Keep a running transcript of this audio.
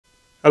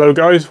Hello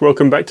guys,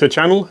 welcome back to the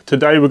channel.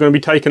 Today we're going to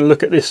be taking a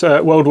look at this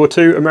World War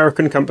II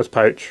American compass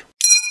pouch.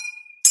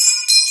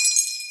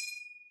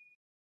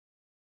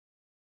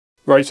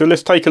 Right, so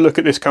let's take a look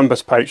at this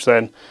compass pouch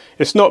then.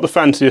 It's not the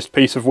fanciest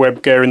piece of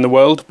web gear in the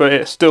world, but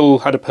it still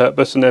had a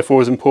purpose and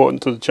therefore is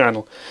important to the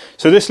channel.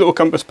 So this little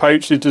compass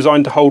pouch is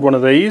designed to hold one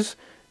of these.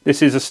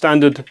 This is a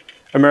standard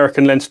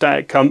American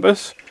Lensatic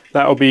compass.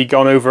 That will be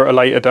gone over at a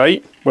later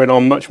date when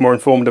I'm much more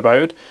informed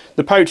about it.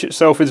 The pouch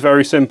itself is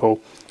very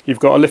simple. You've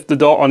got a lifter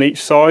dot on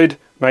each side,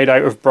 made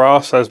out of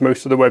brass as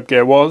most of the web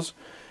gear was.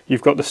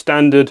 You've got the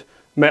standard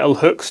metal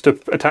hooks to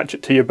attach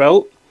it to your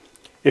belt.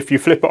 If you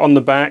flip it on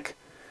the back,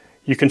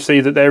 you can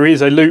see that there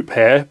is a loop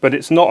here, but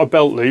it's not a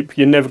belt loop.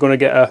 You're never going to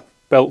get a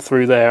belt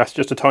through there. It's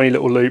just a tiny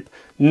little loop.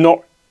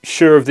 Not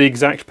sure of the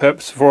exact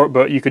purpose for it,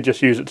 but you could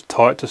just use it to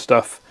tie it to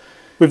stuff.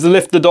 With the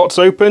lifter dots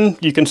open,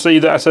 you can see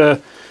that's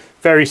a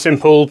very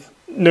simple,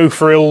 no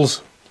frills,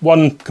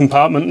 one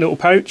compartment little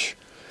pouch.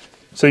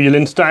 So your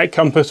Lensatic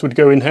compass would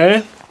go in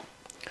here.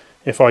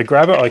 If I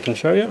grab it, I can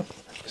show you.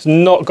 It's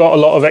not got a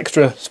lot of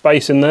extra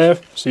space in there,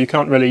 so you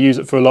can't really use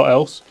it for a lot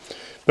else.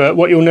 But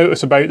what you'll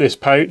notice about this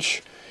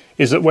pouch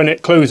is that when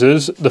it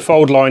closes, the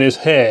fold line is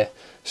here.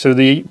 So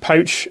the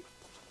pouch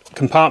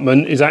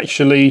compartment is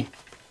actually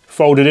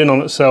folded in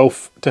on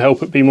itself to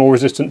help it be more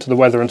resistant to the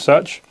weather and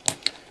such.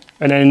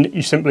 And then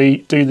you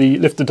simply do the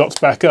lifter dots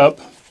back up,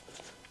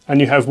 and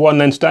you have one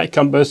Lensatic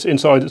compass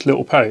inside its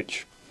little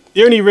pouch.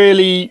 The only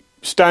really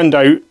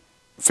standout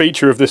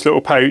feature of this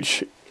little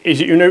pouch is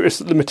that you notice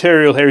that the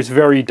material here is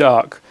very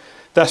dark.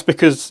 That's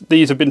because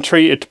these have been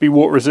treated to be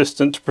water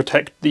resistant to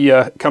protect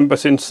the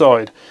compass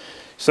inside.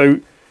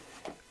 So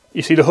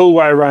you see the whole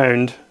way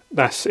around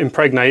that's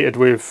impregnated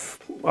with,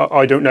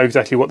 I don't know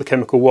exactly what the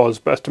chemical was,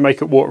 but it's to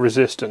make it water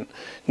resistant.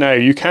 Now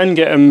you can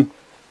get them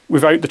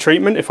without the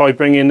treatment. If I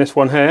bring in this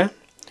one here,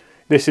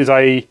 this is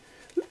a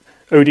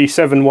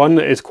OD7 one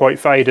that is quite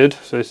faded,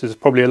 so this is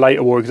probably a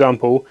later war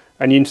example,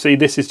 and you can see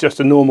this is just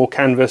a normal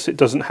canvas. It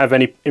doesn't have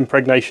any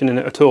impregnation in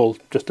it at all,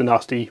 just a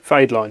nasty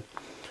fade line.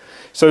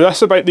 So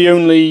that's about the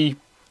only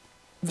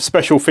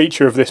special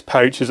feature of this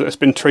pouch, is that it's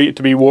been treated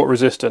to be water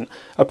resistant.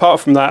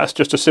 Apart from that, it's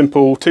just a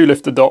simple two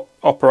lifter dot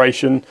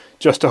operation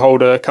just to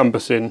hold a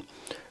compass in,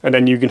 and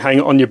then you can hang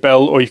it on your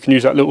belt or you can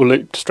use that little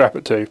loop to strap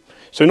it to.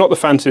 So not the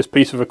fanciest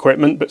piece of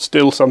equipment, but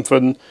still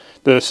something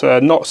that's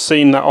not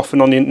seen that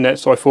often on the internet,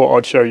 so I thought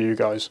I'd show you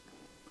guys.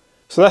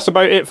 So that's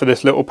about it for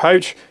this little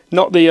pouch.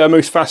 Not the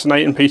most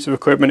fascinating piece of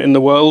equipment in the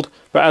world,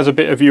 but as a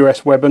bit of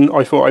US weapon,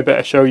 I thought I'd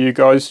better show you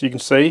guys. You can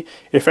see,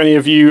 if any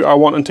of you are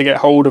wanting to get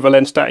hold of a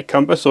Lensatic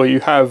compass, or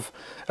you have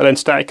a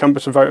Lensatic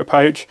compass without a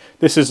pouch,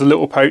 this is a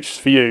little pouch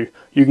for you.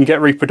 You can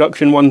get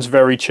reproduction ones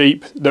very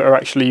cheap that are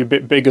actually a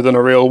bit bigger than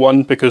a real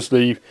one, because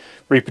the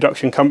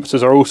reproduction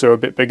compasses are also a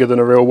bit bigger than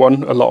a real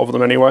one, a lot of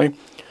them anyway.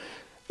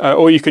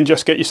 Or you can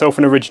just get yourself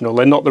an original.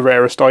 They're not the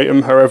rarest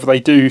item, however they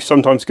do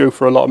sometimes go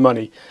for a lot of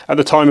money. At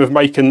the time of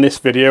making this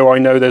video, I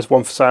know there's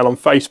one for sale on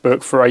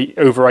Facebook for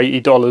over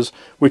 $80,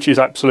 which is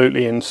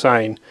absolutely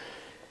insane.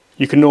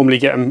 You can normally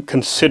get them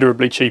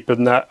considerably cheaper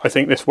than that. I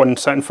think this one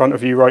sat in front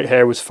of you right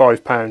here was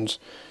 £5.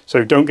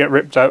 So don't get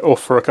ripped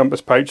off for a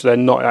compass pouch, they're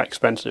not that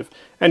expensive.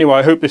 Anyway,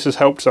 I hope this has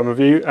helped some of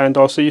you, and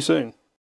I'll see you soon.